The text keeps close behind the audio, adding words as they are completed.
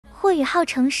霍雨浩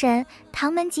成神，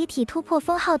唐门集体突破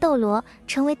封号斗罗，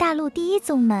成为大陆第一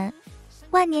宗门。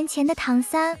万年前的唐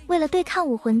三为了对抗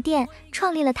武魂殿，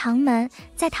创立了唐门，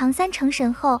在唐三成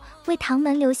神后，为唐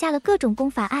门留下了各种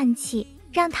功法暗器，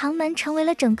让唐门成为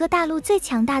了整个大陆最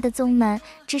强大的宗门。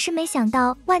只是没想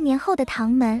到，万年后的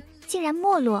唐门竟然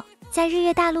没落。在日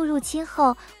月大陆入侵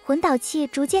后，魂导器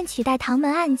逐渐取代唐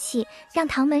门暗器，让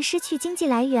唐门失去经济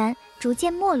来源，逐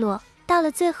渐没落。到了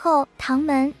最后，唐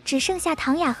门只剩下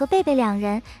唐雅和贝贝两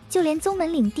人，就连宗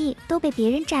门领地都被别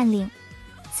人占领。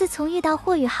自从遇到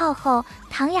霍雨浩后，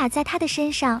唐雅在他的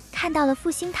身上看到了复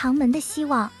兴唐门的希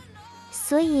望，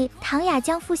所以唐雅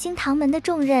将复兴唐门的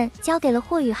重任交给了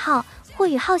霍雨浩。霍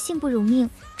雨浩幸不辱命，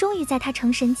终于在他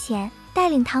成神前带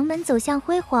领唐门走向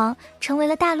辉煌，成为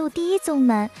了大陆第一宗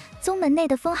门。宗门内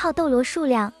的封号斗罗数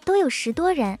量都有10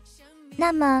多人。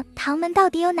那么唐门到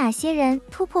底有哪些人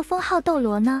突破封号斗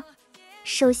罗呢？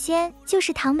首先就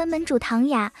是唐门门主唐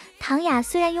雅。唐雅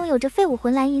虽然拥有着废武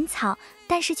魂蓝银草，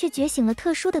但是却觉醒了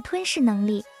特殊的吞噬能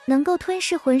力，能够吞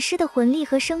噬魂师的魂力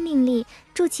和生命力，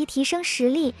助其提升实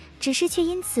力，只是却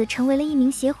因此成为了一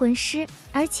名邪魂师，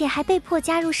而且还被迫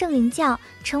加入圣灵教，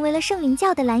成为了圣灵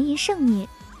教的蓝银圣女。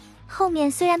后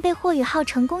面虽然被霍雨浩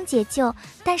成功解救，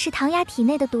但是唐雅体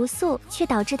内的毒素却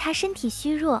导致她身体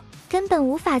虚弱，根本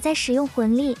无法再使用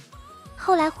魂力。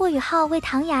后来霍雨浩为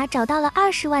唐雅找到了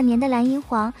20万年的蓝银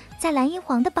皇，在蓝银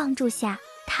皇的帮助下，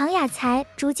唐雅才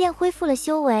逐渐恢复了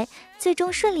修为，最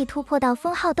终顺利突破到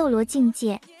封号斗罗境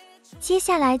界。接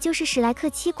下来就是史莱克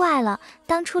七怪了。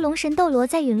当初龙神斗罗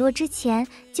在陨落之前，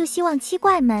就希望七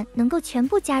怪们能够全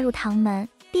部加入唐门，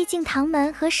毕竟唐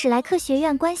门和史莱克学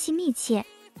院关系密切。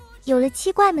有了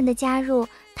七怪们的加入，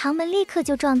唐门立刻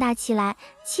就壮大起来。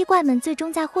七怪们最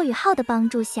终在霍雨浩的帮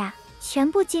助下，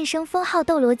全部晋升封号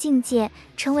斗罗境界，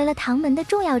成为了唐门的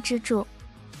重要支柱。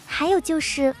还有就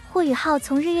是霍雨浩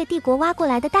从日月帝国挖过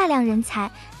来的大量人才。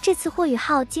这次霍雨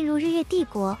浩进入日月帝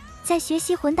国，在学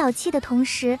习魂导器的同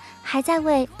时，还在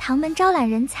为唐门招揽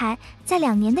人才。在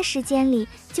2年的时间里，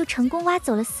就成功挖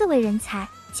走了4位人才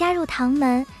加入唐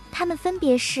门。他们分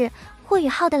别是霍雨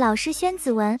浩的老师宣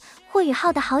子文、霍雨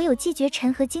浩的好友季绝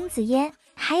尘和金子嫣，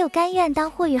还有甘愿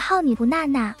当霍雨浩女仆娜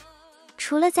娜。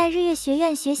除了在日月学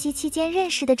院学习期间认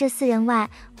识的这4人外，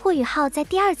霍雨浩在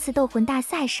第2次斗魂大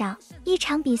赛上，一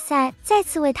场比赛再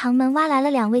次为唐门挖来了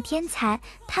2位天才，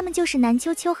他们就是南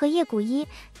秋秋和叶古一。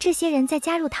这些人在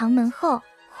加入唐门后，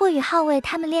霍雨浩为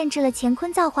他们炼制了乾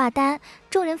坤造化丹，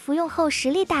众人服用后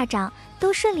实力大涨，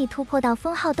都顺利突破到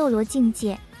封号斗罗境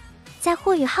界。在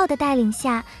霍雨浩的带领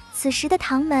下，此时的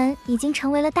唐门已经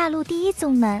成为了大陆第一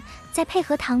宗门，再配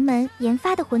合唐门研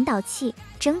发的魂导器，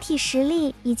整体实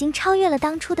力已经超越了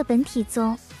当初的本体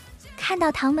宗。看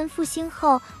到唐门复兴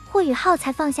后，霍雨浩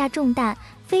才放下重担，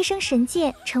飞升神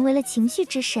界，成为了情绪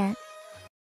之神。